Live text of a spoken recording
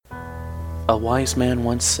A wise man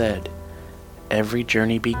once said, "Every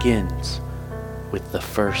journey begins with the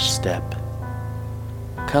first step."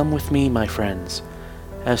 Come with me, my friends,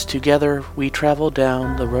 as together we travel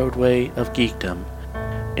down the roadway of geekdom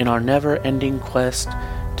in our never-ending quest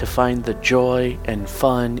to find the joy and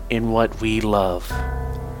fun in what we love.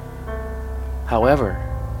 However,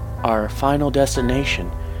 our final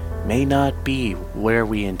destination may not be where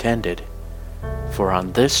we intended, for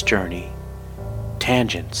on this journey,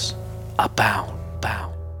 tangents abound.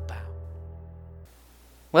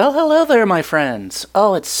 Well, hello there, my friends.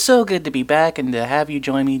 Oh, it's so good to be back and to have you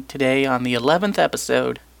join me today on the 11th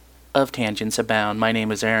episode of Tangents Abound. My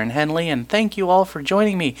name is Aaron Henley, and thank you all for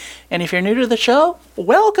joining me. And if you're new to the show,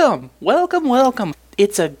 welcome!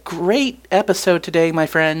 It's a great episode today, my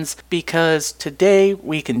friends, because today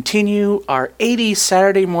we continue our 80s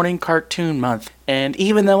Saturday morning cartoon month. And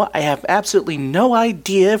even though I have absolutely no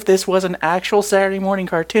idea if this was an actual Saturday morning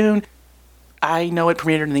cartoon, I know it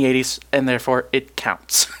premiered in the 80s, and therefore it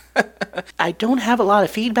counts. I don't have a lot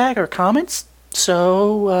of feedback or comments,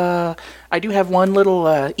 so I do have one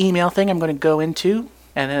little email thing I'm going to go into,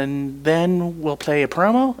 and then we'll play a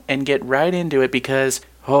promo and get right into it because,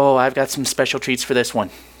 I've got some special treats for this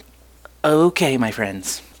one. Okay, my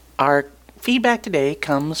friends. Our feedback today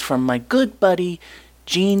comes from my good buddy,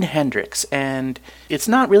 Gene Hendricks, and it's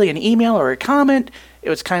not really an email or a comment. It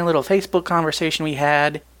was kind of a little Facebook conversation we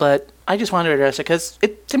had, but I just wanted to address it because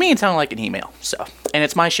to me it sounded like an email. And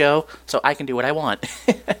it's my show, so I can do what I want.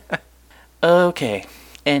 Okay,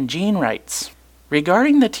 and Gene writes,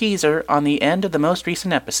 regarding the teaser on the end of the most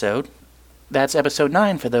recent episode, that's episode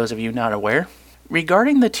 9 for those of you not aware,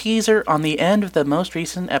 regarding the teaser on the end of the most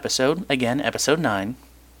recent episode, again, episode 9,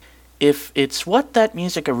 if it's what that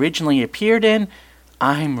music originally appeared in,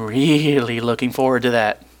 I'm really looking forward to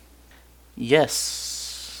that. Yes,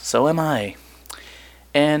 so am I.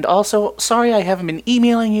 And also, sorry I haven't been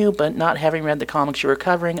emailing you, but not having read the comics you were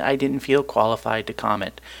covering, I didn't feel qualified to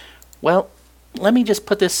comment. Well, let me just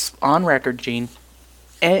put this on record, Gene.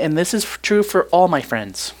 And this is true for all my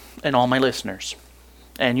friends and all my listeners.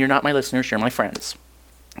 And you're not my listeners, you're my friends.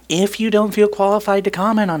 If you don't feel qualified to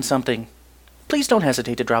comment on something, please don't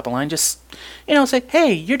hesitate to drop a line. Just, say,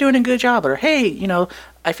 hey, you're doing a good job. Or, hey,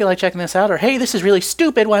 I feel like checking this out. Or, hey, this is really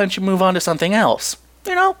stupid. Why don't you move on to something else?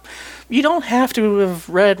 You don't have to have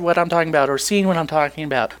read what I'm talking about or seen what I'm talking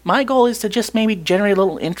about. My goal is to just maybe generate a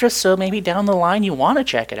little interest, so maybe down the line you want to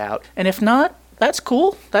check it out. And if not, that's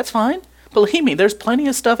cool. That's fine. Believe me, there's plenty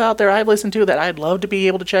of stuff out there I've listened to that I'd love to be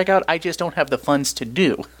able to check out. I just don't have the funds to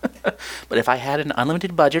do. But if I had an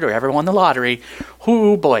unlimited budget or ever won the lottery,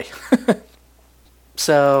 oh boy.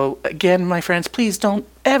 So, again, my friends, please don't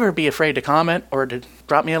ever be afraid to comment or to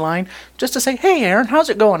drop me a line. Just to say, hey, Aaron, how's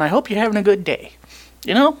it going? I hope you're having a good day.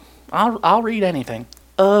 I'll read anything.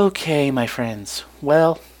 Okay, my friends.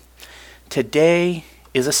 Well, today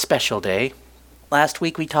is a special day. Last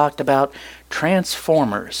week we talked about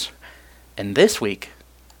Transformers. And this week,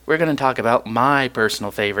 we're going to talk about my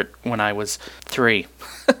personal favorite when I was 3.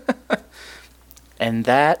 And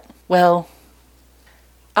that, well,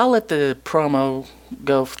 I'll let the promo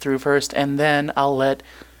go through first, and then I'll let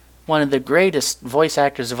one of the greatest voice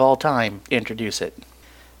actors of all time introduce it.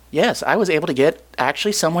 Yes, I was able to get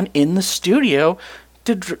actually someone in the studio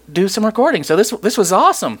to do some recording, so this was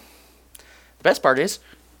awesome. The best part is,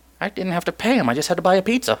 I didn't have to pay him, I just had to buy a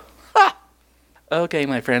pizza. Ha! Okay,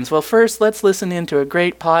 my friends, well first let's listen into a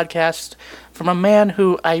great podcast from a man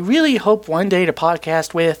who I really hope one day to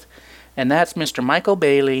podcast with, and that's Mr. Michael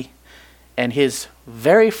Bailey, and his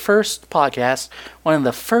very first podcast, one of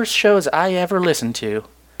the first shows I ever listened to,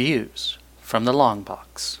 Views from the Long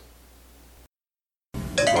Box.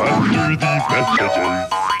 Under these messages,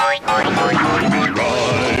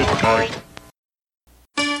 right.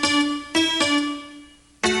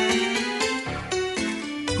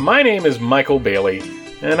 My name is Michael Bailey,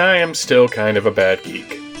 and I am still kind of a bad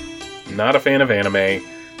geek. Not a fan of anime,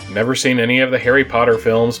 never seen any of the Harry Potter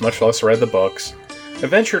films, much less read the books. I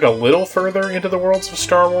ventured a little further into the worlds of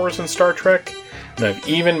Star Wars and Star Trek, and I've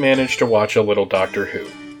even managed to watch a little Doctor Who.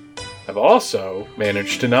 I've also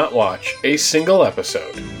managed to not watch a single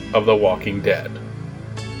episode of The Walking Dead.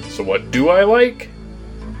 So what do I like?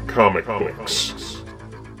 Comic books.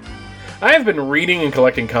 I have been reading and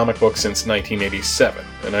collecting comic books since 1987,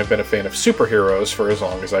 and I've been a fan of superheroes for as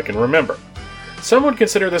long as I can remember. Some would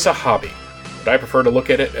consider this a hobby, but I prefer to look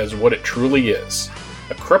at it as what it truly is,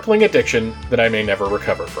 a crippling addiction that I may never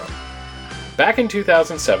recover from. Back in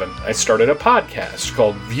 2007, I started a podcast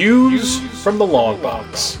called Views from the Long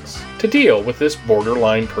Box to deal with this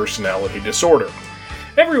borderline personality disorder.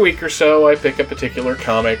 Every week or so, I pick a particular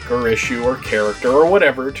comic or issue or character or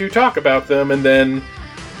whatever to talk about them, and then,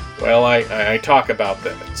 well, I talk about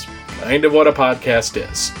them. It's kind of what a podcast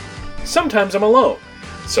is. Sometimes I'm alone.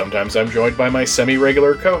 Sometimes I'm joined by my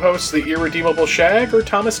semi-regular co-hosts, the Irredeemable Shag or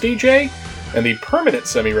Thomas DJ, and the permanent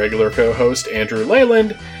semi-regular co-host, Andrew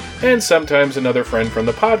Leyland, and sometimes another friend from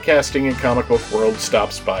the podcasting and comic book world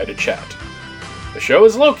stops by to chat. The show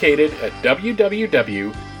is located at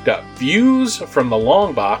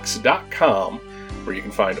www.viewsfromthelongbox.com, where you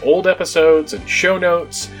can find old episodes and show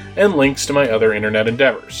notes and links to my other internet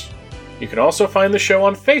endeavors. You can also find the show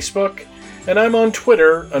on Facebook, and I'm on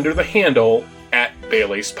Twitter under the handle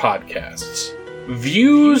 @Bailey's Podcasts.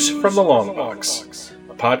 Views from the Long Box,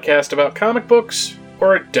 a podcast about comic books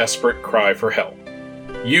or a desperate cry for help.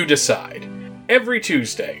 You decide. Every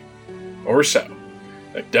Tuesday, or so,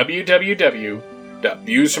 at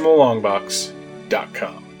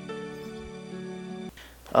www.viewsfromthelongbox.com.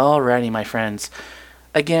 Alrighty, my friends.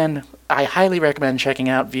 Again, I highly recommend checking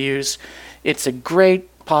out Views. It's a great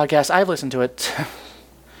podcast. I've listened to it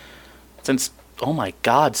since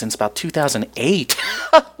about 2008.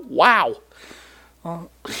 Wow.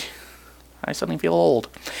 I suddenly feel old.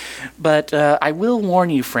 But I will warn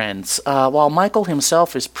you, friends, while Michael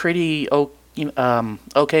himself is pretty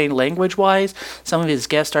okay language-wise, some of his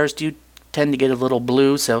guest stars do tend to get a little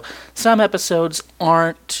blue, so some episodes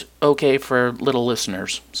aren't okay for little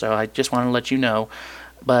listeners. So I just want to let you know.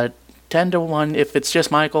 But 10 to 1, if it's just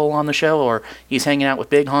Michael on the show, or he's hanging out with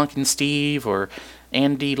Big Honkin' Steve, or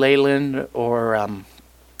Andy Leyland, or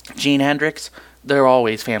Gene Hendricks, they're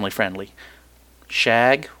always family-friendly.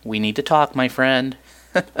 Shag, we need to talk, my friend.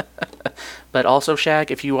 But also,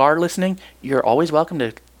 Shag, if you are listening, you're always welcome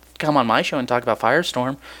to come on my show and talk about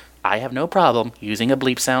Firestorm. I have no problem using a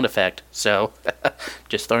bleep sound effect, so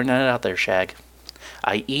just throwing that out there, Shag.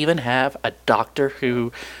 I even have a Doctor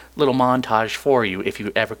Who little montage for you if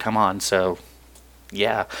you ever come on, so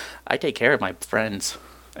yeah, I take care of my friends,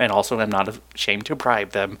 and also am not ashamed to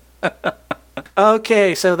bribe them.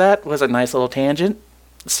 Okay, so that was a nice little tangent.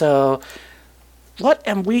 So, what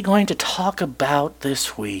am we going to talk about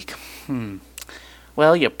this week?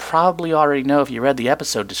 Well, you probably already know if you read the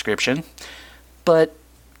episode description, but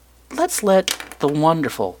let's let the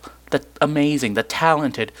wonderful, the amazing, the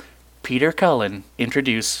talented Peter Cullen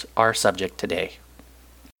introduce our subject today.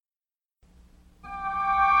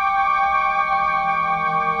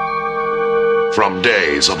 From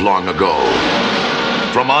days of long ago,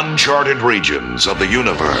 from uncharted regions of the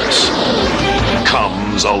universe,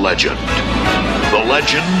 comes a legend. The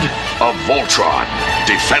legend of Voltron,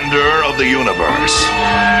 defender of the universe.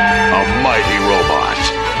 A mighty robot,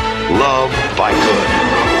 loved by good,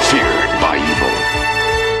 feared by evil.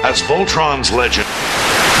 As Voltron's legend...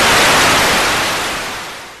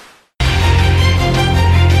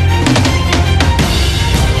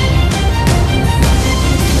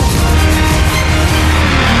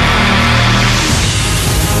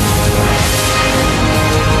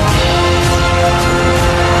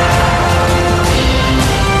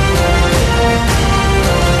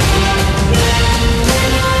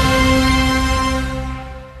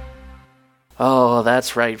 Oh,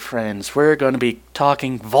 that's right, friends. We're going to be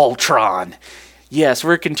talking Voltron. Yes,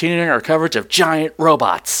 we're continuing our coverage of giant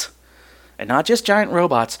robots. And not just giant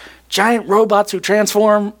robots who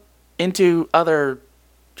transform into other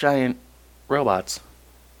giant robots.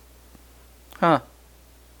 Huh.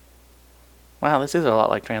 Wow, this is a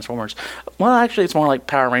lot like Transformers. Well, actually, it's more like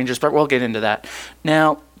Power Rangers, but we'll get into that.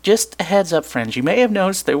 Now, just a heads up, friends. You may have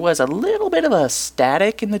noticed there was a little bit of a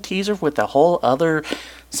static in the teaser with the whole other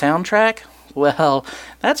soundtrack. Well,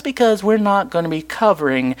 that's because we're not going to be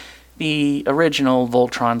covering the original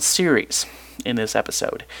Voltron series in this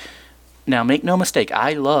episode. Now, make no mistake,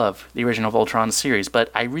 I love the original Voltron series,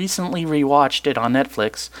 but I recently rewatched it on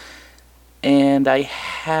Netflix, and I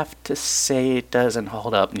have to say it doesn't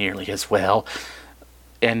hold up nearly as well,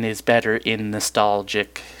 and is better in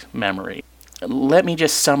nostalgic memory. Let me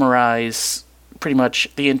just summarize pretty much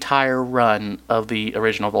the entire run of the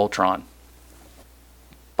original Voltron.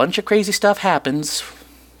 Bunch of crazy stuff happens,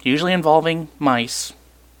 usually involving mice.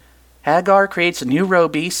 Hagar creates a new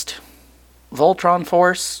row-beast. Voltron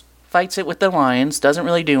Force fights it with the lions, doesn't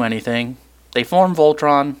really do anything. They form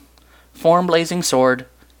Voltron, form Blazing Sword,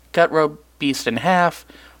 cut row-beast in half,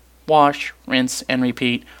 wash, rinse, and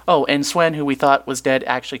repeat. Oh, and Swen, who we thought was dead,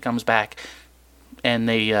 actually comes back, and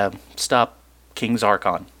they stop King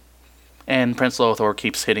Zarkon. And Prince Lothor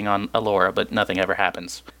keeps hitting on Allura, but nothing ever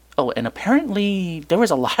happens. Oh, and apparently there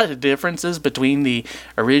was a lot of differences between the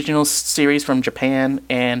original series from Japan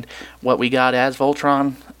and what we got as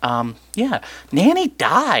Voltron. Yeah, Nanny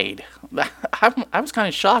died. I was kind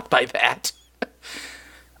of shocked by that.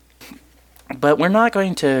 But we're not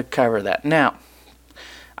going to cover that. Now,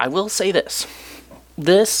 I will say this.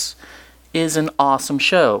 This is an awesome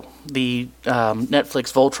show. The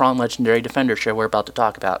Netflix Voltron Legendary Defender show we're about to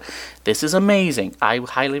talk about. This is amazing. I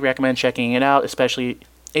highly recommend checking it out, especially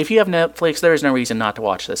if you have Netflix. There is no reason not to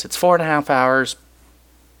watch this. It's 4.5 hours.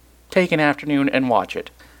 Take an afternoon and watch it.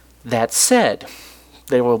 That said,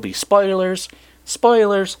 there will be spoilers,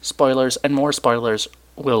 and more spoilers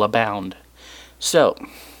will abound. So,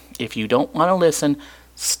 if you don't want to listen,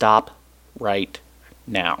 stop right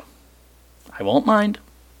now. I won't mind.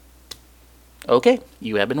 Okay,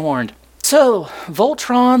 you have been warned. So,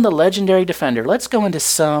 Voltron, the Legendary Defender. Let's go into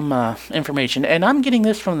some information. And I'm getting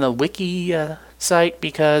this from the wiki site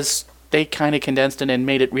because they kind of condensed it and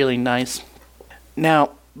made it really nice.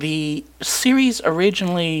 Now, the series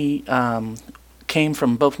originally came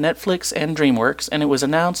from both Netflix and DreamWorks, and it was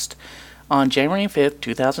announced on January 5th,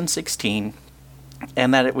 2016,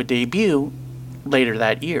 and that it would debut later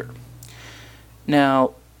that year.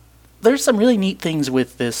 Now, there's some really neat things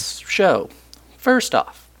with this show. First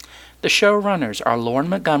off, the showrunners are Lauren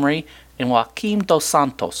Montgomery and Joaquim Dos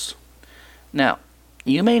Santos. Now,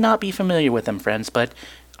 you may not be familiar with them, friends, but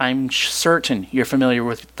I'm certain you're familiar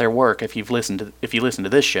with their work if you listen to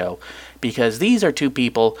this show, because these are two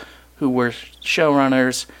people who were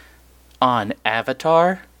showrunners on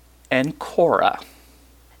Avatar and Korra.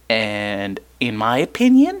 And in my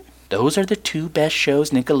opinion, those are the two best shows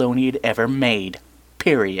Nickelodeon ever made.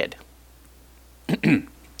 Period.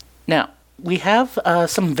 Now, we have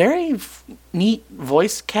some very neat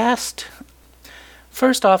voice cast.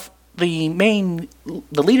 First off, the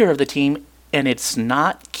leader of the team, and it's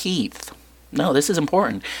not Keith. No, this is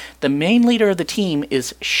important. The main leader of the team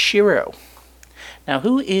is Shiro. Now,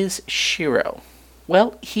 who is Shiro?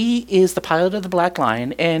 Well, he is the pilot of the Black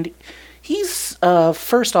Lion, and he's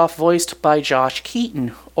first off voiced by Josh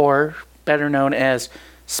Keaton, or better known as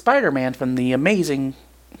Spider-Man from the amazing...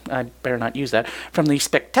 I better not use that. From the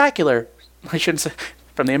spectacular... I shouldn't say...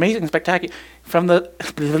 From the amazing spectacular... From the...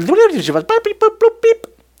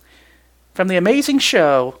 From the amazing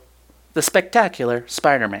show, The Spectacular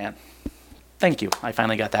Spider-Man. Thank you. I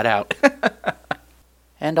finally got that out.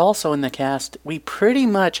 And also in the cast, we pretty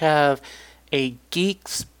much have a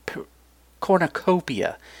geek's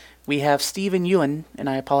cornucopia. We have Stephen Ewan, and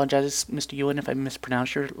I apologize, Mr. Ewan, if I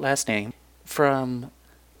mispronounced your last name. Mr.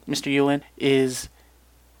 Ewan is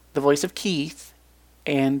the voice of Keith,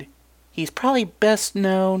 and he's probably best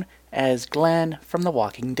known as Glenn from the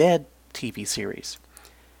Walking Dead TV series.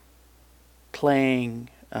 Playing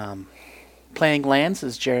Lance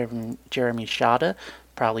is Jeremy Shada,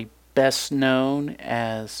 probably best known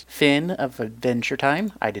as Finn of Adventure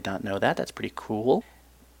Time. I did not know that. That's pretty cool.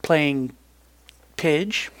 Playing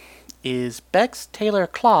Pidge is Bex Taylor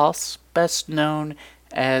Klaus, best known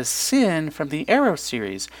as Sin from the Arrow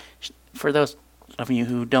series. For those of you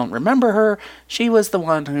who don't remember her, she was the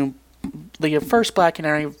one who the first Black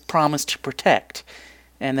Canary promised to protect.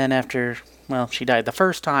 And then after, well, she died the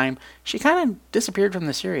first time, she kind of disappeared from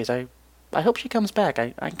the series. I hope she comes back.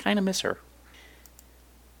 I kind of miss her.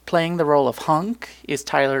 Playing the role of Hunk is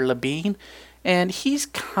Tyler Labine, and he's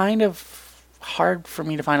kind of hard for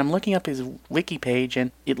me to find. I'm looking up his wiki page,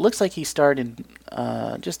 and it looks like he starred in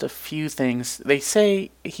just a few things. They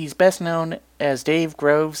say he's best known as Dave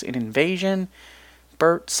Groves in Invasion,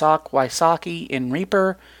 Burt Wysocki in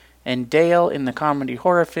Reaper, and Dale in the comedy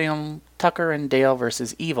horror film Tucker and Dale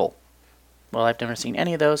vs. Evil. Well, I've never seen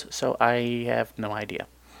any of those, so I have no idea.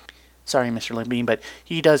 Sorry, Mr. Labine, but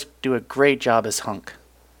he does do a great job as Hunk.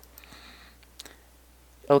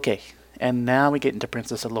 Okay, and now we get into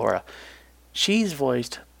Princess Allura. She's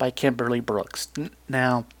voiced by Kimberly Brooks.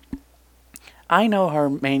 Now, I know her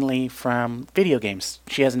mainly from video games.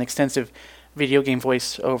 She has an extensive video game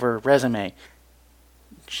voiceover resume.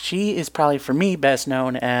 She is probably, for me, best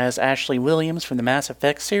known as Ashley Williams from the Mass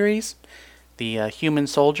Effect series, the human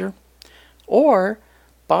soldier, or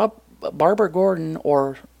Barbara Gordon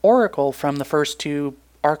or Oracle from the first two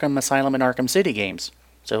Arkham Asylum and Arkham City games.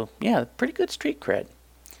 So, yeah, pretty good street cred.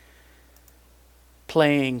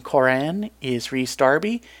 Playing Koran is Rhys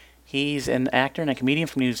Darby. He's an actor and a comedian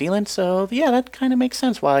from New Zealand, so yeah, that kind of makes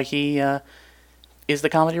sense why he is the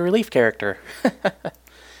comedy relief character.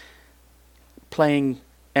 Playing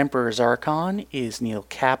Emperor Zarkon is Neil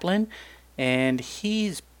Kaplan, and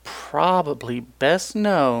he's probably best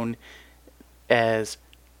known as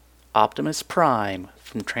Optimus Prime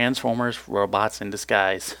from Transformers Robots in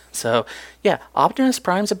Disguise. So, yeah, Optimus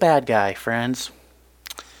Prime's a bad guy, friends.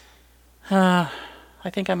 I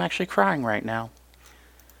think I'm actually crying right now.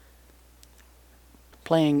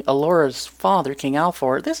 playing Alora's father, King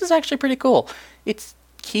Alfor, this is actually pretty cool. It's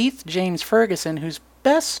Keith James Ferguson, who's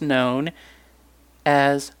best known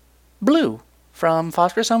as Blue from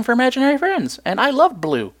Foster's Home for Imaginary Friends. And I love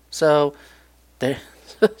Blue. So,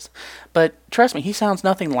 but trust me, he sounds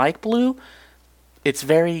nothing like Blue. It's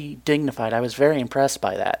very dignified. I was very impressed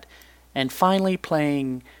by that. And finally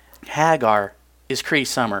playing Hagar is Cree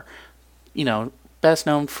Summer. You know, best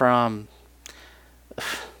known from,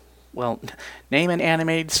 well, name an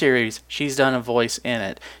animated series. She's done a voice in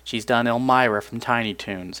it. She's done Elmira from Tiny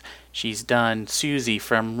Toons. She's done Susie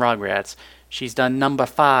from Rugrats. She's done Number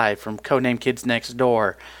 5 from Codename Kids Next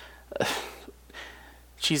Door.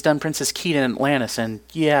 She's done Princess Keita in Atlantis. And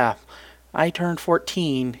yeah, I turned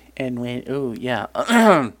 14 and went, oh yeah.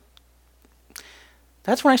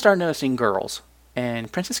 That's when I started noticing girls. And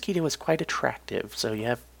Princess Keita was quite attractive. So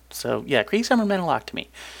yeah, Cree Summer meant a lot to me.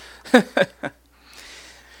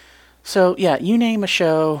 So yeah, you name a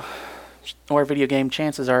show or video game,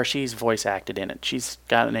 chances are she's voice acted in it. She's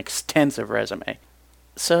got an extensive resume.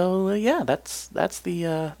 So yeah, that's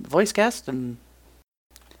the voice cast, and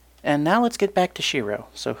now let's get back to Shiro.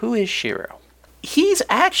 So who is Shiro? He's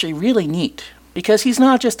actually really neat because he's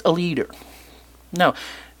not just a leader. No,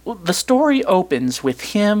 the story opens with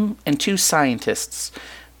him and two scientists,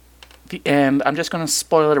 and I'm just going to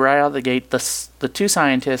spoil it right out of the gate. The two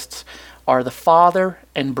scientists are the father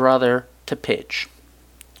and brother to Pidge.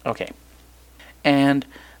 Okay, and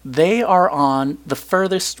they are on the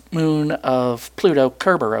furthest moon of Pluto,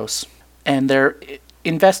 Kerberos, and they're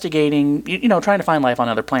investigating, trying to find life on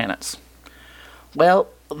other planets. Well,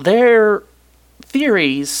 their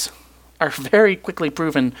theories are very quickly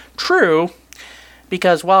proven true,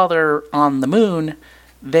 because while they're on the moon,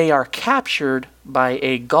 they are captured by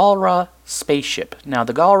a Galra spaceship. Now,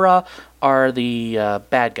 the Galra are the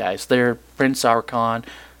bad guys. They're Prince Zarkon,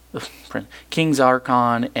 King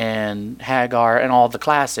Zarkon, and Hagar, and all the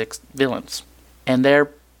classic villains. And they're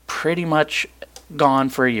pretty much gone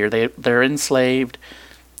for a year. They're enslaved.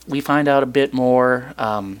 We find out a bit more.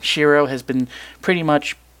 Shiro has been pretty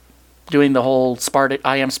much doing the whole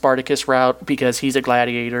I am Spartacus route because he's a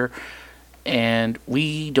gladiator. And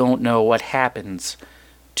we don't know what happens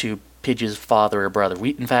to Pidge's father or brother.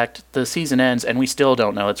 In fact, the season ends and we still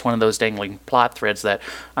don't know. It's one of those dangling plot threads that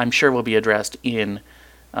I'm sure will be addressed in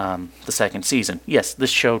the second season. Yes, this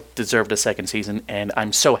show deserved a second season, and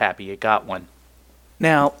I'm so happy it got one.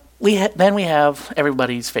 Now, then we have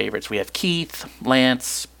everybody's favorites. We have Keith,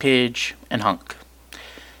 Lance, Pidge, and Hunk.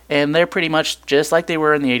 And they're pretty much just like they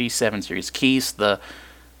were in the 87 series. Keith's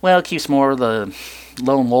more the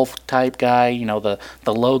lone wolf type guy, the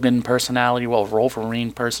Logan personality,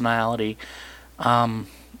 Wolverine personality.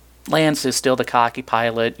 Lance is still the cocky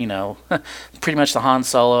pilot, pretty much the Han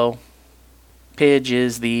Solo. Pidge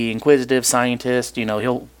is the inquisitive scientist,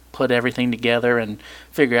 he'll put everything together and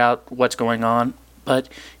figure out what's going on. But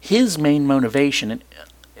his main motivation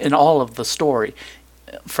in all of the story,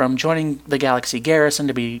 from joining the Galaxy Garrison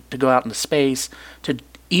to go out into space, to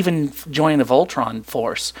even join the Voltron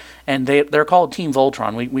force, and they're called Team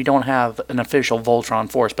Voltron. We don't have an official Voltron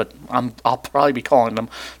force, but I'll probably be calling them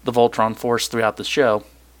the Voltron force throughout the show.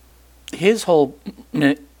 His whole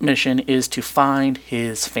mission is to find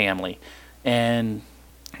his family, and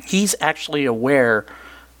he's actually aware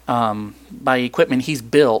by equipment he's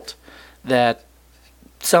built that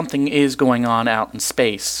something is going on out in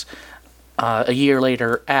space. A year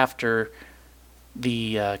later, after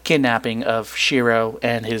the kidnapping of Shiro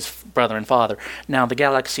and his brother and father. Now, the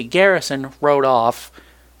Galaxy Garrison wrote off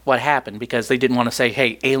what happened because they didn't want to say,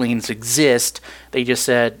 hey, aliens exist. They just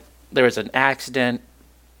said there was an accident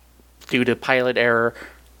due to pilot error.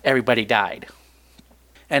 Everybody died.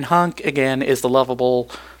 And Hunk, again, is the lovable,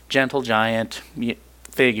 gentle giant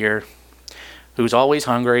figure who's always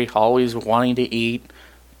hungry, always wanting to eat,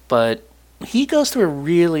 but he goes through a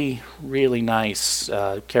really, really nice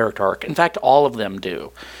character arc. In fact, all of them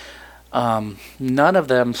do. None of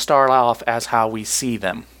them start off as how we see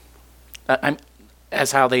them.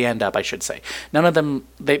 As how they end up, I should say. None of them,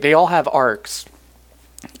 they all have arcs.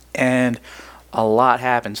 And a lot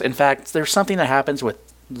happens. In fact, there's something that happens with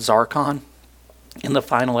Zarkon in the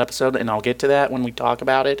final episode, and I'll get to that when we talk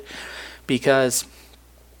about it. Because,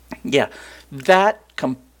 yeah, that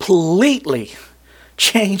completely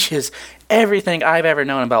changes everything I've ever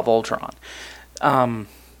known about Voltron.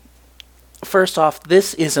 First off,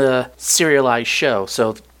 this is a serialized show,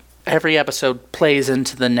 so every episode plays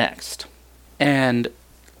into the next. And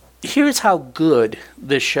here's how good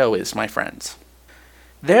this show is, my friends.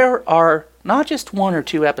 There are not just 1 or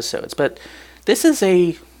 2 episodes, but this is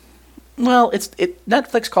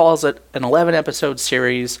Netflix calls it an 11-episode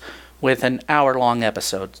series with an hour-long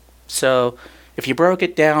episode. So if you broke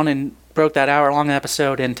it down and broke that hour-long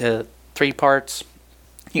episode into 3 parts,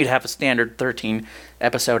 you'd have a standard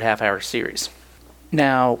 13-episode half-hour series.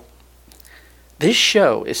 Now, this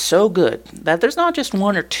show is so good that there's not just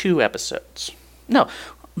 1 or 2 episodes. No,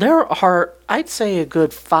 there are, I'd say, a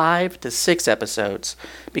good 5 to 6 episodes,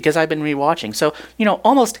 because I've been rewatching. So,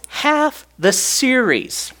 almost half the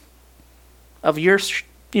series of your,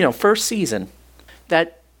 first season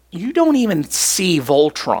that you don't even see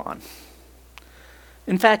Voltron.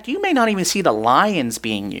 In fact, you may not even see the lions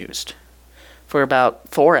being used for about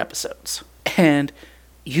 4 episodes. And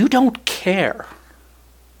you don't care.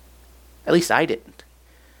 At least I didn't.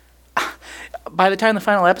 By the time the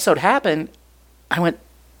final episode happened, I went,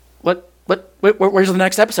 where's the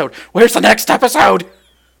next episode? Where's the next episode?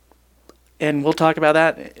 And we'll talk about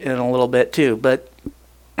that in a little bit too. But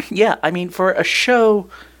yeah, I mean, for a show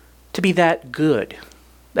to be that good,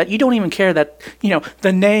 that you don't even care that,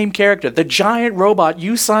 the name character, the giant robot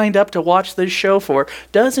you signed up to watch this show for,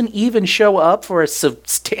 doesn't even show up for a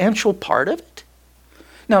substantial part of it.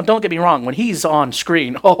 Now, don't get me wrong, when he's on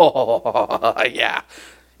screen, yeah,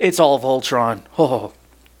 it's all Voltron.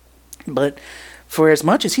 But for as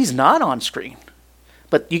much as he's not on screen,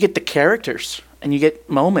 but you get the characters and you get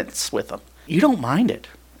moments with them, you don't mind it.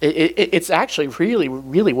 It's actually really,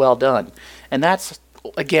 really well done. And that's,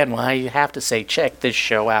 again, why I have to say check this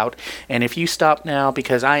show out. And if you stop now,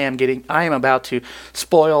 because I am about to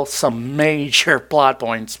spoil some major plot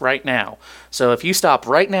points right now. So if you stop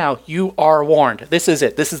right now, you are warned. This is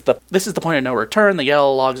it. This is the point of no return. The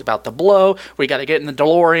yellow log's about to blow. We got to get in the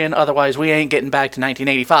DeLorean, otherwise we ain't getting back to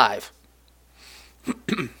 1985.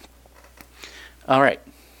 All right.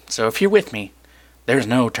 So if you're with me, there's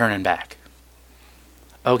no turning back.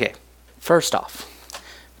 Okay. First off,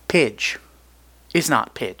 Pidge is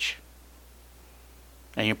not Pidge.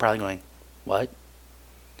 And you're probably going, what?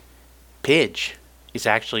 Pidge is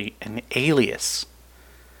actually an alias,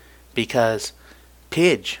 because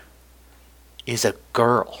Pidge is a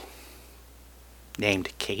girl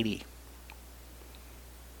named Katie.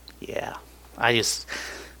 Yeah, I just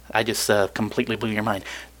completely blew your mind.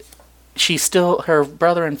 Her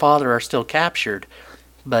brother and father are still captured,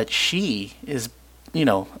 but she is,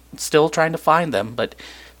 still trying to find them, but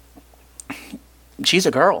she's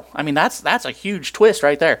a girl. I mean, that's a huge twist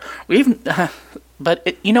right there. But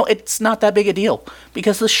it's not that big a deal,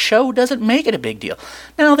 because the show doesn't make it a big deal.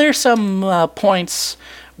 Now, there's some points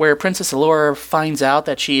where Princess Allura finds out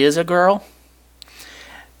that she is a girl,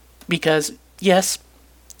 because yes,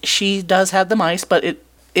 she does have the mice, but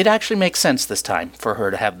it actually makes sense this time for her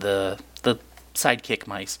to have the sidekick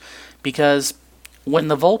mice, because when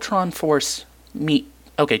the Voltron Force meet,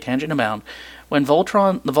 tangent abound. When the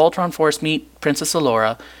Voltron Force meet Princess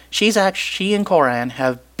Allura, she and Koran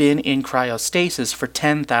have been in cryostasis for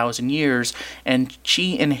 10,000 years, and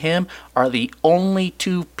she and him are the only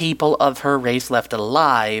 2 people of her race left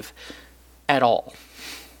alive at all.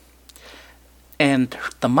 And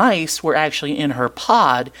the mice were actually in her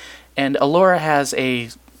pod, and Allura has a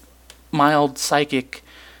mild psychic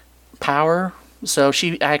power, so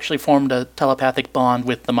she actually formed a telepathic bond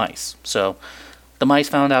with the mice. So the mice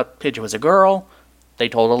found out Pidge was a girl. They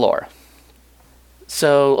told Allura.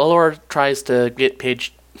 So Allura tries to get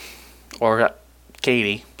Pidge, or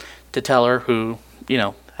Katie, to tell her who,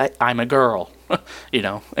 I'm a girl.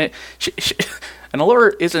 And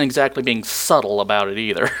Allura isn't exactly being subtle about it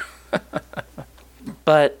either.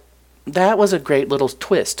 But that was a great little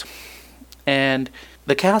twist. And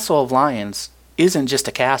the Castle of Lions isn't just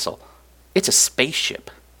a castle. It's a spaceship.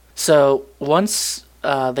 So once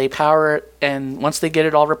they power it, and once they get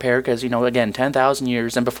it all repaired, because, again, 10,000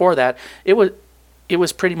 years, and before that, it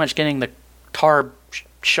was pretty much getting the tar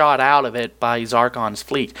shot out of it by Zarkon's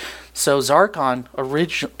fleet. So Zarkon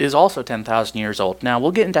is also 10,000 years old. Now,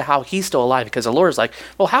 we'll get into how he's still alive, because Allura's like,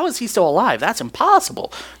 well, how is he still alive? That's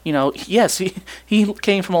impossible. Yes, he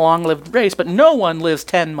came from a long-lived race, but no one lives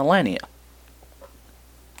 10 millennia.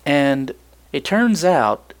 And it turns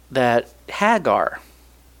out that Hagar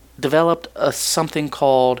developed something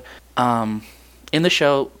called, in the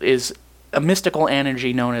show, is a mystical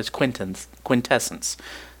energy known as quintessence,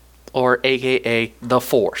 or aka the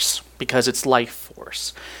Force, because it's life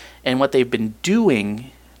force. And what they've been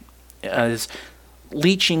doing is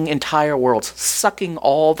leeching entire worlds, sucking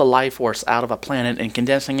all the life force out of a planet and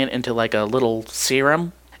condensing it into like a little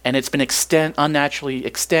serum. And it's been unnaturally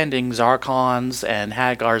extending Zarkon's and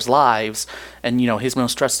Hagar's lives, and, his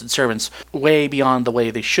most trusted servants, way beyond the way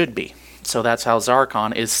they should be. So that's how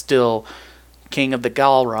Zarkon is still king of the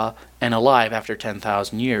Galra, and alive after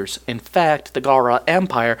 10,000 years. In fact, the Galra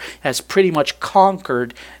Empire has pretty much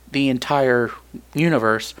conquered the entire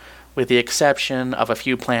universe, with the exception of a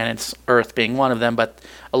few planets, Earth being one of them, but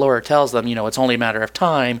Allura tells them, it's only a matter of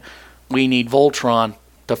time. We need Voltron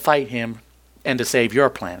to fight him and to save your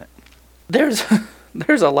planet. There's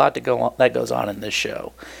a lot that goes on in this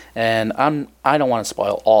show, and I don't want to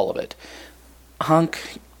spoil all of it.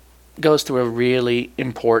 Hunk goes through a really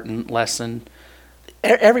important lesson.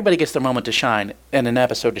 Everybody gets their moment to shine and an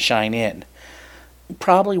episode to shine in.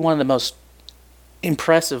 Probably one of the most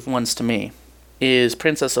impressive ones to me is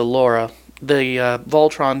Princess Allura. The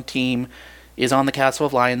Voltron team is on the Castle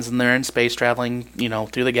of Lions, and they're in space traveling,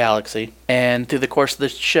 through the galaxy. And through the course of the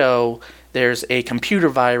show, there's a computer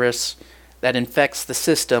virus that infects the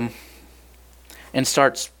system and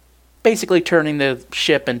starts basically turning the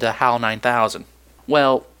ship into HAL 9000.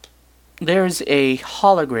 Well, there's a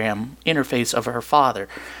hologram interface of her father,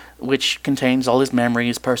 which contains all his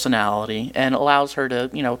memories, personality, and allows her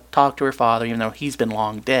to, talk to her father, even though he's been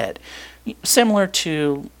long dead. Similar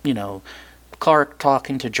to, Clark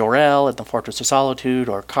talking to Jor-El at the Fortress of Solitude,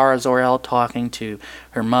 or Kara Zor-El talking to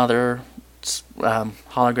her mother,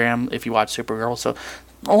 hologram, if you watch Supergirl. So,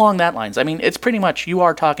 along that lines, it's pretty much you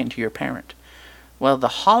are talking to your parent. Well, the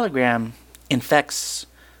hologram infects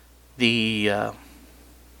the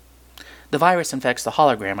virus infects the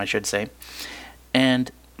hologram, I should say,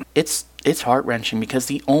 and it's heart-wrenching, because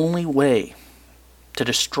the only way to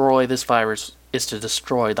destroy this virus is to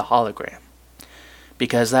destroy the hologram,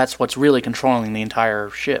 because that's what's really controlling the entire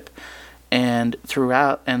ship. And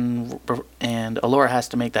Allura has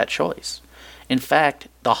to make that choice. In fact,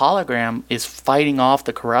 the hologram is fighting off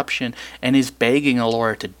the corruption and is begging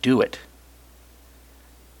Allura to do it.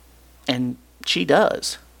 And she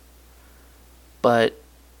does. But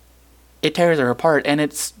it tears her apart, and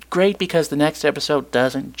it's great because the next episode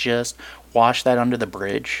doesn't just wash that under the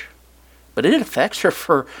bridge, but it affects her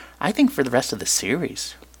for the rest of the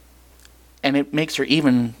series. And it makes her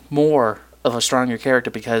even more of a stronger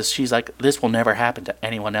character, because she's like, this will never happen to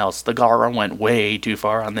anyone else. The Galra went way too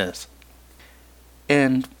far on this.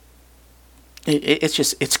 And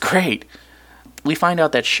it's great. We find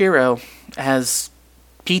out that Shiro has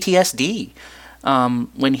PTSD.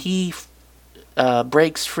 When he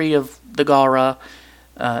breaks free of the Galra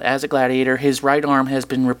as a gladiator, his right arm has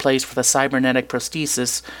been replaced with a cybernetic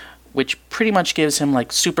prosthesis, which pretty much gives him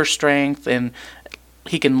super strength, and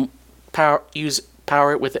he can power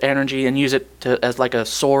it with energy and use it as a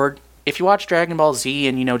sword. If you watch Dragon Ball Z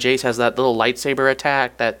and Jace has that little lightsaber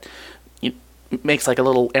attack that makes a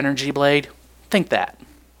little energy blade, think that.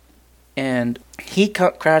 And he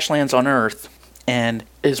crash lands on Earth and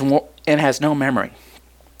has no memory.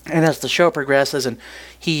 And as the show progresses and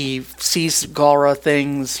he sees Galra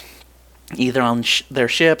things, either on their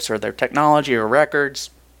ships or their technology or records,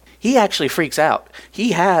 he actually freaks out.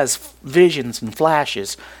 He has visions and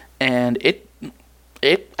flashes, and it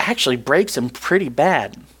actually breaks him pretty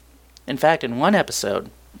bad. In fact, in one episode,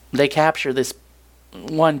 they capture this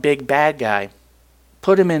one big bad guy,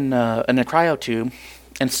 put him in a cryotube,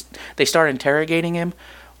 and they start interrogating him.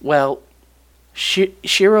 Well,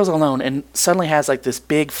 Shiro's alone and suddenly has this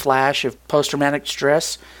big flash of post-traumatic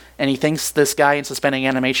stress, and he thinks this guy in suspending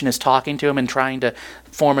animation is talking to him and trying to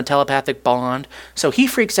form a telepathic bond. So he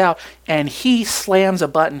freaks out and he slams a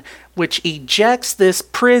button which ejects this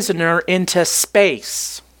prisoner into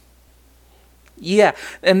space. Yeah,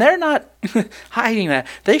 and they're not hiding that.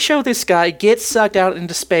 They show this guy get sucked out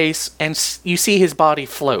into space and you see his body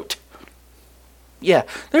float. Yeah,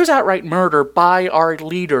 there's outright murder by our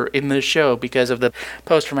leader in this show because of the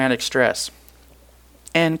post-traumatic stress.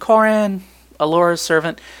 And Koran, Allura's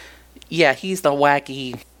servant, yeah, he's the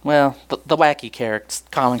wacky, the wacky character,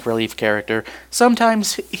 comic relief character.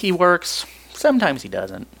 Sometimes he works, sometimes he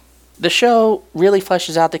doesn't. The show really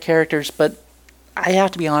fleshes out the characters, but I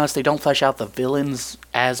have to be honest, they don't flesh out the villains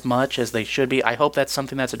as much as they should be. I hope that's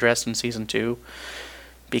something that's addressed in Season 2,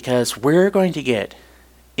 because we're going to get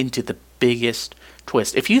into the biggest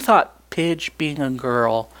twist. If you thought Pidge being a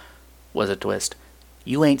girl was a twist,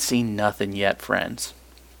 you ain't seen nothing yet, friends.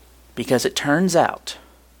 Because it turns out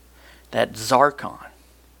that Zarkon,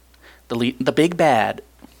 the big bad,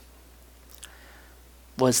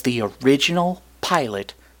 was the original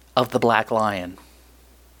pilot of the Black Lion.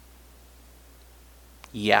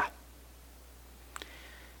 Yeah.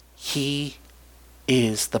 He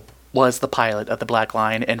was the pilot of the Black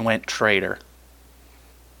Lion and went traitor.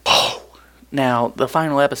 Now, the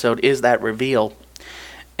final episode is that reveal,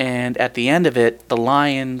 and at the end of it, the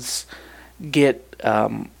Lions get,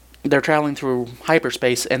 they're traveling through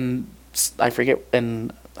hyperspace, and I forget,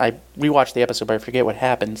 and I rewatched the episode, but I forget what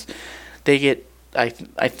happens. They get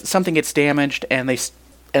something gets damaged, and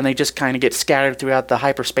they just kind of get scattered throughout the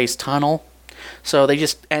hyperspace tunnel. So they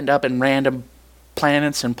just end up in random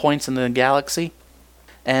planets and points in the galaxy,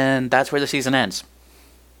 and that's where the season ends.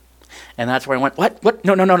 And that's where I went, what?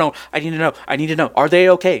 No. I need to know. Are they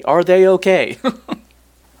okay?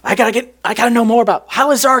 I gotta know more about, how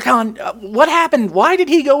is Zarkon, what happened? Why did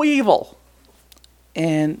he go evil?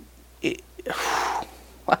 And,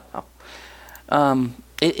 wow.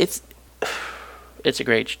 It's a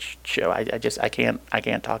great show. I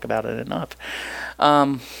can't talk about it enough.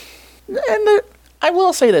 I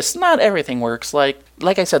will say this, not everything works. Like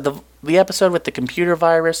I said, the episode with the computer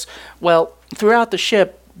virus, well, throughout the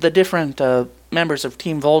ship, the different members of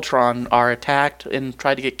Team Voltron are attacked and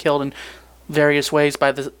try to get killed in various ways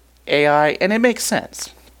by the AI, and it makes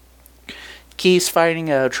sense. Key's fighting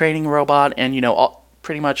a training robot, and,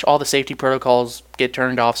 pretty much all the safety protocols get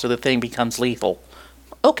turned off so the thing becomes lethal.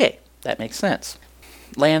 Okay, that makes sense.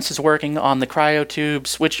 Lance is working on the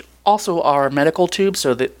cryotubes, which also are medical tubes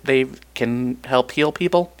so that they can help heal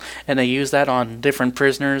people, and they use that on different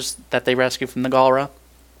prisoners that they rescue from the Galra.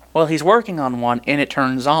 Well, he's working on one, and it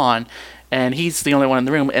turns on, and he's the only one in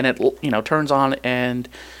the room, and it, turns on, and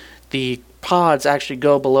the pods actually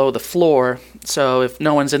go below the floor, so if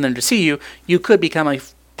no one's in there to see you, you could become a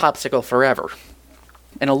popsicle forever.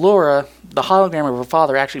 And Allura, the hologram of her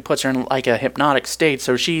father, actually puts her in like a hypnotic state,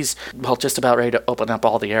 so she's, just about ready to open up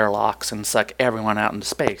all the airlocks and suck everyone out into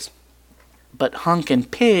space. But Hunk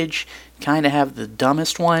and Pidge kind of have the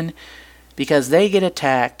dumbest one, because they get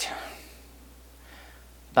attacked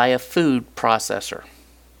by a food processor.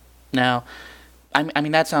 Now, I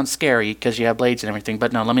mean that sounds scary because you have blades and everything,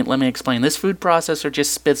 but no, let me explain. This food processor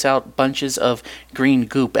just spits out bunches of green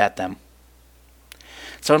goop at them.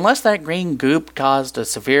 So unless that green goop could cause a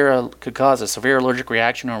severe allergic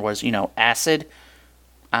reaction or was, acid,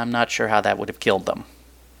 I'm not sure how that would have killed them.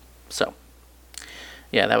 So,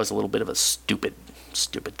 yeah, that was a little bit of a stupid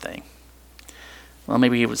thing. Well,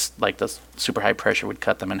 maybe it was like the super high pressure would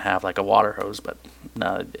cut them in half like a water hose, but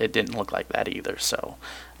no, it didn't look like that either, so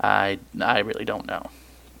I really don't know.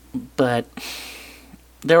 But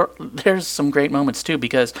there's some great moments too,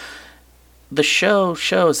 because the show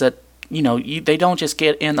shows that, they don't just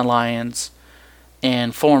get in the Lions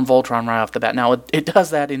and form Voltron right off the bat. Now, it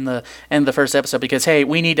does that in the end of the first episode because, hey,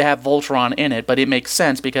 we need to have Voltron in it, but it makes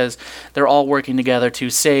sense because they're all working together to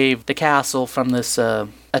save the castle from this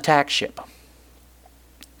attack ship.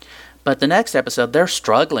 But the next episode, they're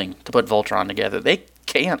struggling to put Voltron together. They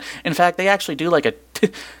can't. In fact, they actually do like a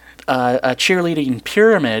cheerleading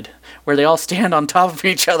pyramid where they all stand on top of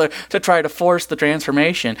each other to try to force the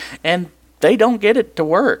transformation, and they don't get it to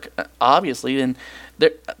work, obviously. And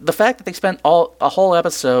the fact that they spent a whole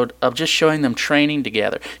episode of just showing them training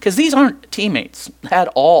together, because these aren't teammates at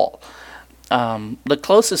all. The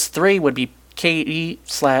closest three would be Katie /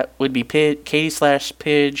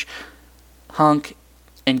 Pidge, Hunk,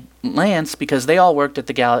 and Lance, because they all worked at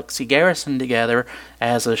the Galaxy Garrison together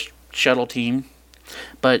as a shuttle team.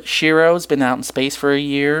 But Shiro's been out in space for a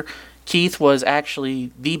year. Keith was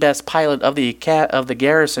actually the best pilot of the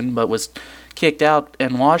Garrison, but was kicked out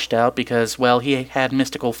and washed out because, well, he had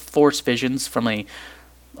mystical force visions from a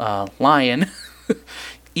lion.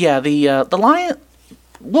 Yeah, the lion.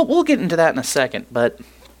 We'll get into that in a second, but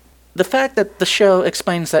the fact that the show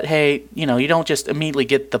explains that, hey, you don't just immediately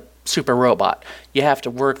get the super robot. You have to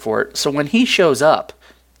work for it. So when he shows up,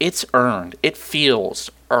 it's earned. It feels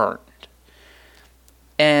earned.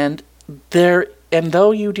 And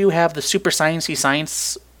though you do have the super sciencey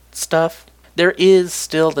science stuff, there is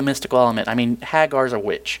still the mystical element. I mean, Hagar's a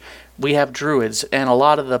witch. We have druids, and a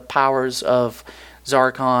lot of the powers of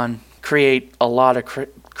Zarkon create a lot of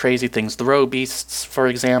crazy things. The roe beasts, for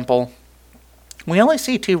example. We only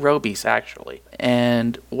see 2 roe beasts, actually.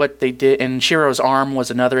 And what they did, and Shiro's arm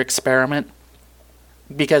was another experiment,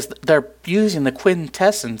 because they're using the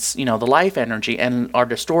quintessence, the life energy, and are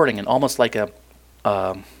distorting it, almost like a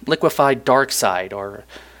liquefied dark side, or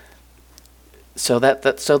so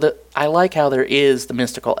that I like how there is the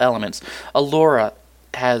mystical elements. Allura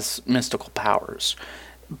has mystical powers,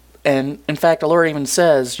 and in fact, Allura even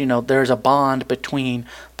says, there's a bond between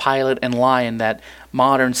Pilot and Lion that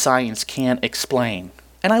modern science can't explain,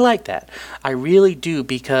 and I like that. I really do,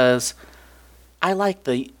 because I like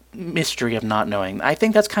the mystery of not knowing. I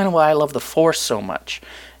think that's kind of why I love the Force so much,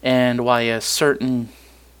 and why a certain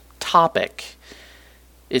topic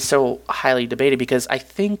is so highly debated, because I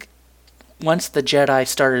think once the Jedi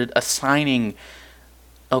started assigning,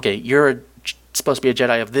 okay, you're supposed to be a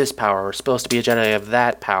Jedi of this power, or supposed to be a Jedi of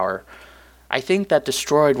that power, I think that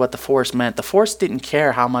destroyed what the Force meant. The Force didn't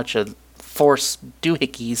care how much of Force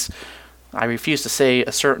doohickeys, I refuse to say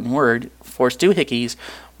a certain word, Force doohickeys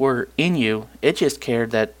were in you. It just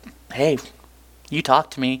cared that, hey, you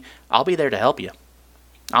talk to me, I'll be there to help you.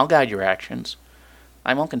 I'll guide your actions.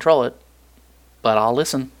 I won't control it, but I'll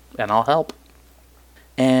listen and I'll help.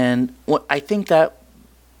 And I think that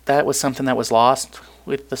was something that was lost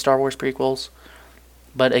with the Star Wars prequels.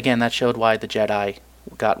 But again, that showed why the Jedi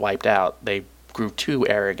got wiped out. They grew too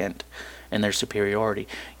arrogant in their superiority.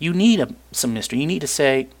 You need some mystery. You need to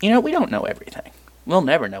say, we don't know everything. We'll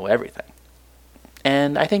never know everything.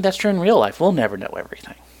 And I think that's true in real life. We'll never know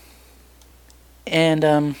everything.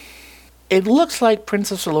 And it looks like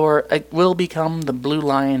Princess Allura will become the Blue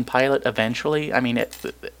Lion pilot eventually. I mean,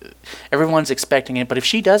 everyone's expecting it. But if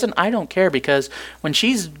she doesn't, I don't care, because when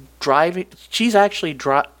she's driving, she's actually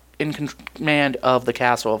in command of the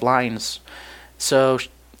Castle of Lions. So,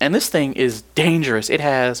 and this thing is dangerous. It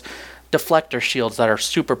has deflector shields that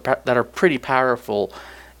are pretty powerful,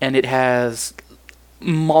 and it has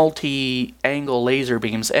multi-angle laser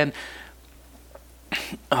beams. And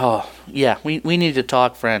oh yeah, we need to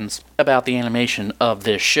talk, friends, about the animation of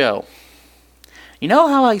this show. You know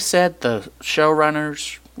how I said the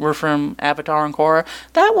showrunners were from Avatar and Korra?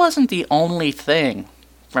 That wasn't the only thing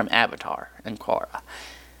from Avatar and Korra.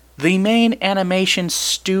 The main animation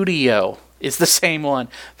studio is the same one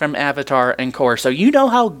from Avatar and Korra. So you know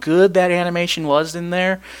how good that animation was in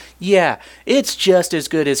there? Yeah, it's just as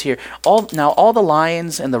good as here. All the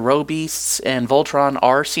lions and the roe beasts and Voltron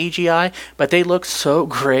are CGI, but they look so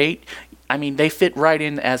great. I mean, they fit right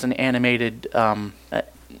in as an animated,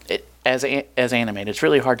 as animated. It's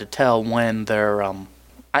really hard to tell when they're,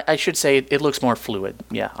 I should say it looks more fluid.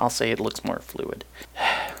 Yeah, I'll say it looks more fluid.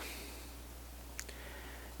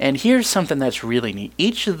 And here's something that's really neat.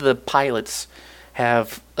 Each of the pilots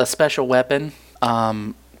have a special weapon.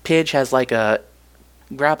 Pidge has like a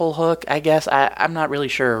grapple hook, I guess. I'm not really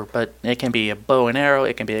sure, but it can be a bow and arrow.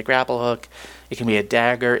 It can be a grapple hook. It can be a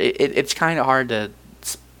dagger. It's kind of hard to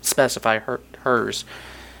specify hers.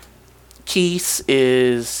 Keith's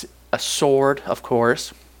is a sword, of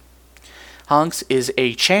course. Hunk's is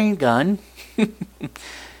a chain gun.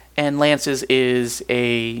 And Lance's is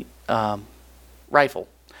a rifle.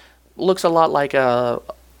 Looks a lot like a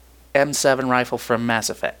M7 rifle from Mass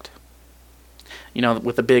Effect.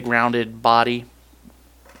 With a big rounded body.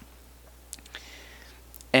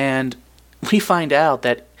 And we find out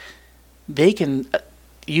that they can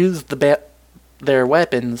use their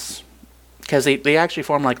weapons, because they actually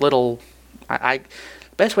form like little...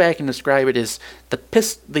 best way I can describe it is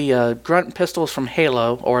the grunt pistols from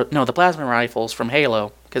Halo, or no, the plasma rifles from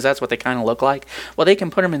Halo, because that's what they kind of look like. Well, they can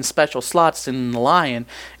put them in special slots in the Lion,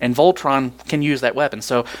 and Voltron can use that weapon.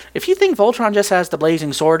 So if you think Voltron just has the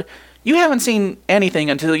blazing sword, you haven't seen anything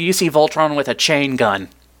until you see Voltron with a chain gun.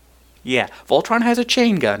 Yeah, Voltron has a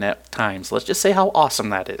chain gun at times. Let's just say how awesome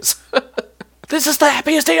that is. This is the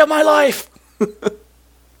happiest day of my life!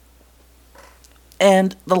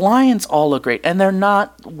 And the lions all look great, and they're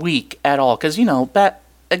not weak at all. Because,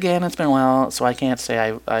 again, it's been a while, so I can't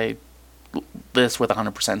say I this with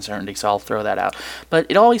 100% certainty, so I'll throw that out. But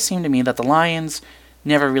it always seemed to me that the lions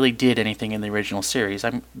never really did anything in the original series.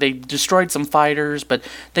 They destroyed some fighters, but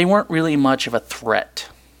they weren't really much of a threat.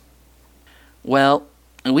 Well,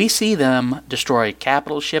 we see them destroy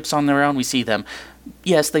capital ships on their own. We see them,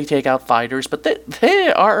 yes, they take out fighters, but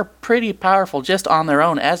they are pretty powerful just on their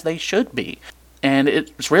own, as they should be. And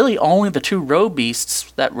it's really only the two roe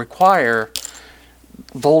beasts that require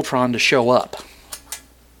Voltron to show up.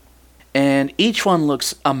 And each one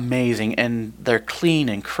looks amazing, and they're clean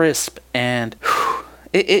and crisp, and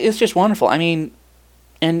it's just wonderful. I mean,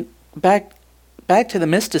 and back to the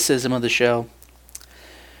mysticism of the show.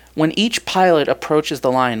 When each pilot approaches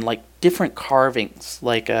the Lion, like different carvings,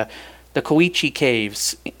 like the Koichi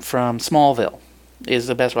Caves from Smallville is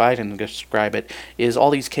the best way I can describe it, is all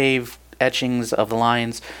these cave etchings of the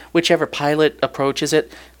lions. Whichever pilot approaches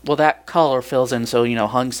it, well, that color fills in. So,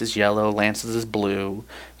 Hunk's is yellow, Lance's is blue,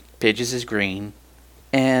 Pidge's is green.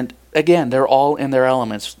 And again, they're all in their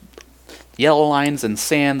elements. Yellow lines in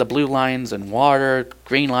sand, the blue lines in water,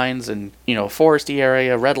 green lines in, foresty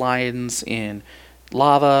area, red lines in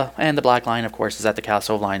lava, and the black line, of course, is at the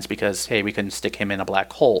Castle of Lions because, hey, we couldn't stick him in a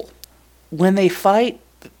black hole. When they fight,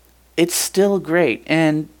 it's still great.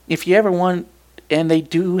 And if you ever want... And they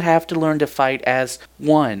do have to learn to fight as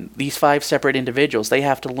one. These 5 separate individuals, they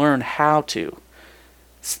have to learn how to.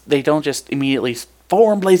 They don't just immediately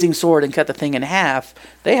form Blazing Sword and cut the thing in half.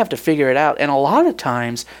 They have to figure it out. And a lot of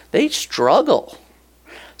times, they struggle.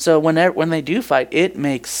 So when they do fight, it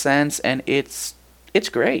makes sense, and it's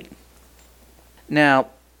great. Now,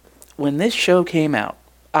 when this show came out,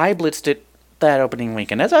 I blitzed it that opening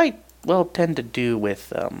weekend, as I, tend to do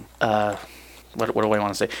with, what do I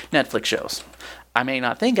want to say? Netflix shows. I may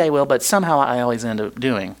not think I will, but somehow I always end up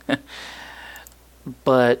doing.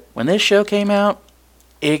 But when this show came out,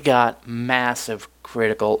 it got massive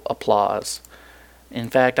critical applause. In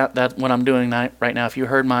fact, that's what I'm doing right now. If you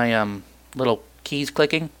heard my little keys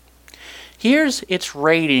clicking, here's its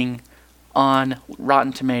rating on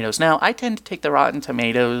Rotten Tomatoes. Now, I tend to take the Rotten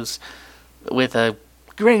Tomatoes with a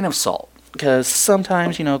grain of salt, because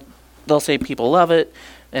sometimes, they'll say people love it,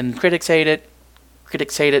 and critics hate it.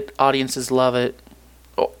 Critics hate it, audiences love it,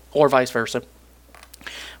 or vice versa.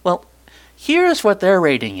 Well, here's what their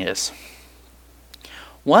rating is.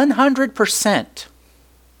 100%.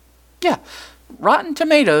 Yeah, Rotten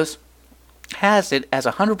Tomatoes has it as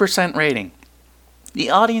a 100% rating. The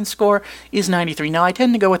audience score is 93. Now, I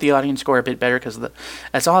tend to go with the audience score a bit better because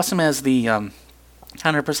as awesome as the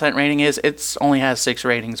 100% rating is, it only has 6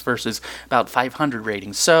 ratings versus about 500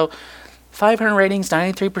 ratings. So, 500 ratings,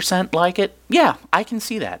 93% like it. Yeah, I can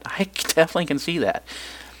see that. I definitely can see that.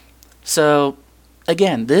 So,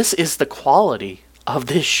 again, this is the quality of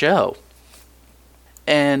this show.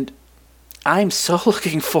 And I'm so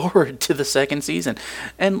looking forward to the second season.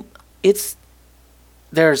 And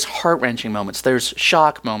there's heart-wrenching moments. There's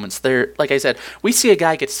shock moments. Like I said, we see a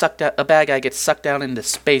bad guy get sucked down into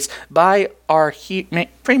space by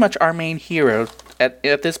pretty much our main hero at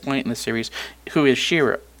this point in the series, who is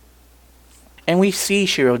Shiro. And we see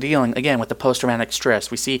Shiro dealing, again, with the post-traumatic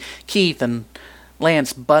stress. We see Keith and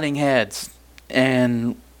Lance butting heads,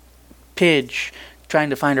 and Pidge trying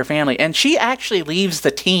to find her family. And she actually leaves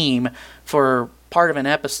the team for part of an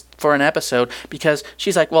episode because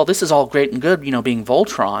she's like, well, this is all great and good, being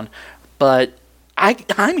Voltron, but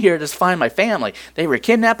I'm here to find my family. They were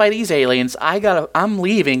kidnapped by these aliens. I'm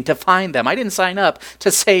leaving to find them. I didn't sign up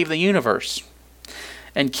to save the universe.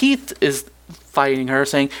 And Keith is fighting her,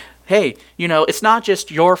 saying, hey, it's not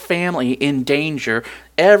just your family in danger.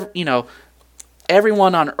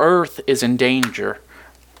 Everyone on Earth is in danger.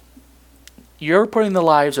 You're putting the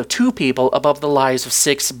lives of 2 people above the lives of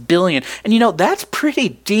 6 billion. And that's pretty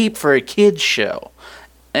deep for a kid's show.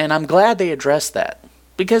 And I'm glad they addressed that.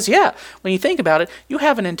 Because, yeah, when you think about it, you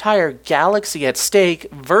have an entire galaxy at stake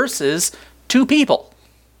versus 2 people.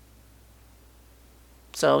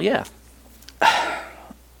 So, yeah.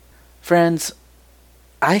 Friends,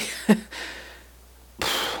 I'm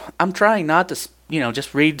trying not to,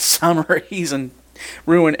 just read summaries and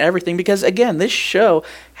ruin everything, because again, this show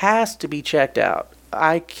has to be checked out.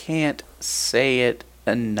 I can't say it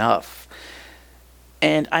enough.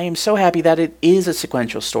 And I am so happy that it is a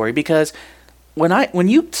sequential story, because when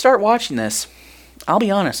you start watching this, I'll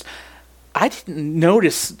be honest, I didn't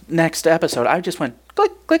notice next episode. I just went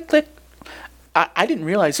click, click, click. I didn't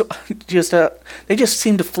realize they just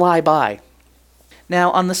seemed to fly by.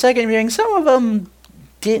 Now, on the second viewing, some of them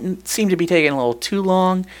didn't seem to be taking a little too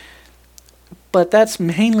long, but that's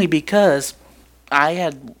mainly because I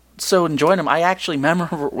had so enjoyed them. I actually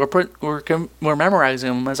were memorizing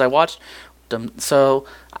them as I watched them. So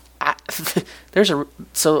I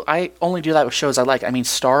only do that with shows I like. I mean,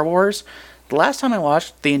 Star Wars. The last time I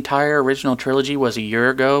watched the entire original trilogy was a year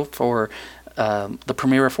ago for the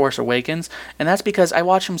premiere of Force Awakens, and that's because I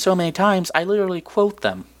watched them so many times, I literally quote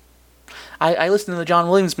them. I listen to the John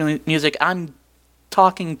Williams music. I'm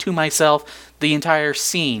talking to myself the entire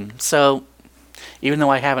scene. So even though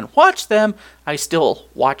I haven't watched them, I still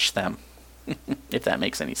watch them, if that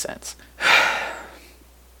makes any sense.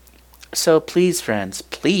 So please, friends,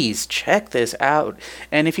 please check this out.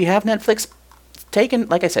 And if you have Netflix, take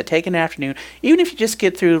an afternoon. Even if you just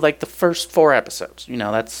get through the first 4 episodes,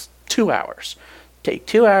 that's 2 hours. Take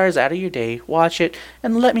 2 hours out of your day, watch it,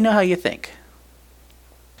 and let me know how you think.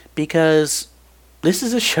 Because this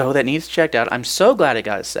is a show that needs checked out. I'm so glad it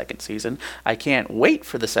got a second season. I can't wait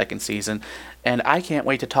for the second season. And I can't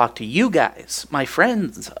wait to talk to you guys, my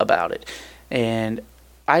friends, about it. And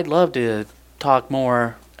I'd love to talk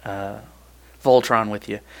more Voltron with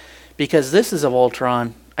you. Because this is a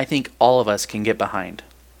Voltron I think all of us can get behind.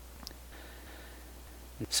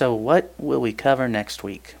 So what will we cover next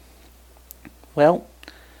week? Well,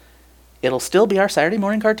 it'll still be our Saturday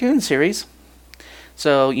morning cartoon series.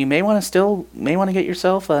 So you may want to get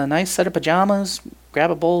yourself a nice set of pajamas, grab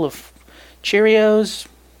a bowl of Cheerios,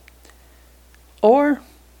 or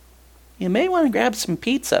you may want to grab some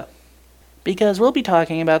pizza, because we'll be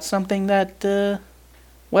talking about something that,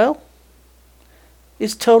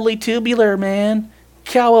 is totally tubular, man.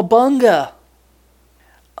 Cowabunga!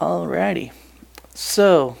 Alrighty.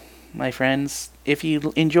 So, my friends, if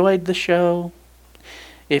you enjoyed the show,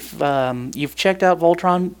 If you've checked out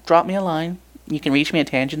Voltron, drop me a line. You can reach me at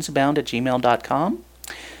tangentsabound@gmail.com,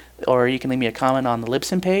 or you can leave me a comment on the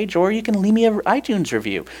Libsyn page, or you can leave me an iTunes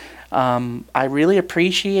review. I really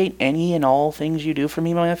appreciate any and all things you do for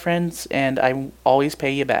me, my friends, and I always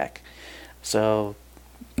pay you back. So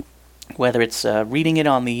whether it's reading it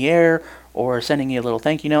on the air or sending you a little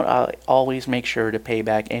thank you note, I'll always make sure to pay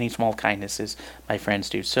back any small kindnesses my friends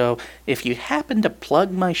do. So if you happen to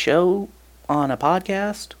plug my show on a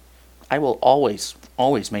podcast, I will always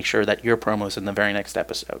make sure that your promo is in the very next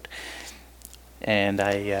episode. And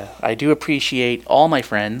I do appreciate all my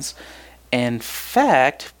friends. In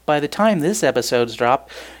fact, by the time this episode's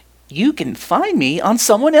dropped, you can find me on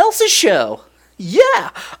someone else's show. Yeah,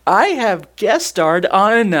 I have guest starred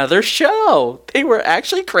on another show. They were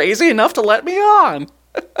actually crazy enough to let me on.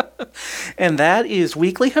 And that is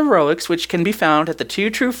Weekly Heroics, which can be found at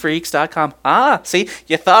thetwotruefreaks.com. See,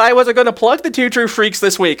 you thought I wasn't going to plug the Two True Freaks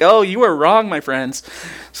this week. Oh, you were wrong, my friends.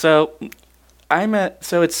 So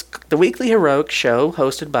it's the Weekly Heroics show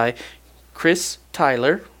hosted by Chris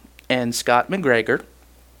Tyler and Scott McGregor.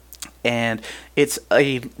 And it's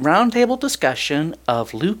a roundtable discussion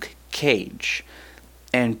of Luke Cage.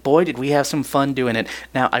 And boy, did we have some fun doing it.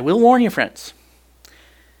 Now, I will warn you, friends.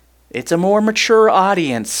 It's a more mature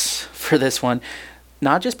audience for this one.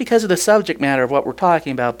 Not just because of the subject matter of what we're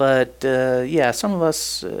talking about, but, some of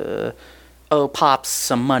us owe Pops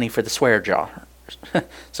some money for the swear jar.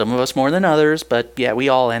 Some of us more than others, but yeah, we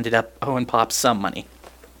all ended up owing Pops some money.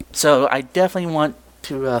 So I definitely want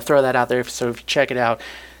to throw that out there, so if you check it out,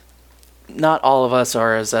 not all of us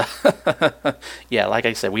are as, like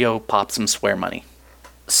I said, we owe Pops some swear money.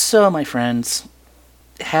 So, my friends,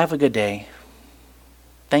 have a good day.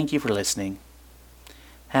 Thank you for listening.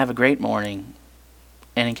 Have a great morning.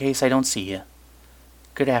 And in case I don't see you,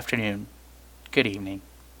 good afternoon, good evening,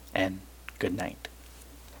 and good night.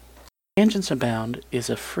 Tangents Abound is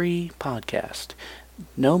a free podcast.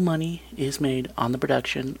 No money is made on the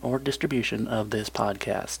production or distribution of this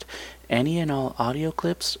podcast. Any and all audio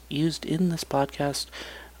clips used in this podcast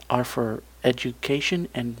are for education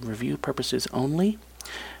and review purposes only.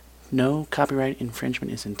 No copyright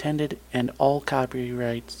infringement is intended, and all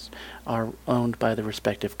copyrights are owned by the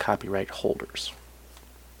respective copyright holders.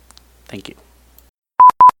 Thank you.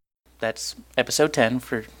 That's episode 10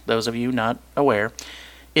 for those of you not aware.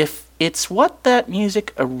 If it's what that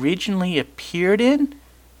music originally appeared in,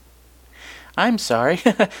 I'm sorry.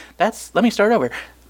 Let me start over.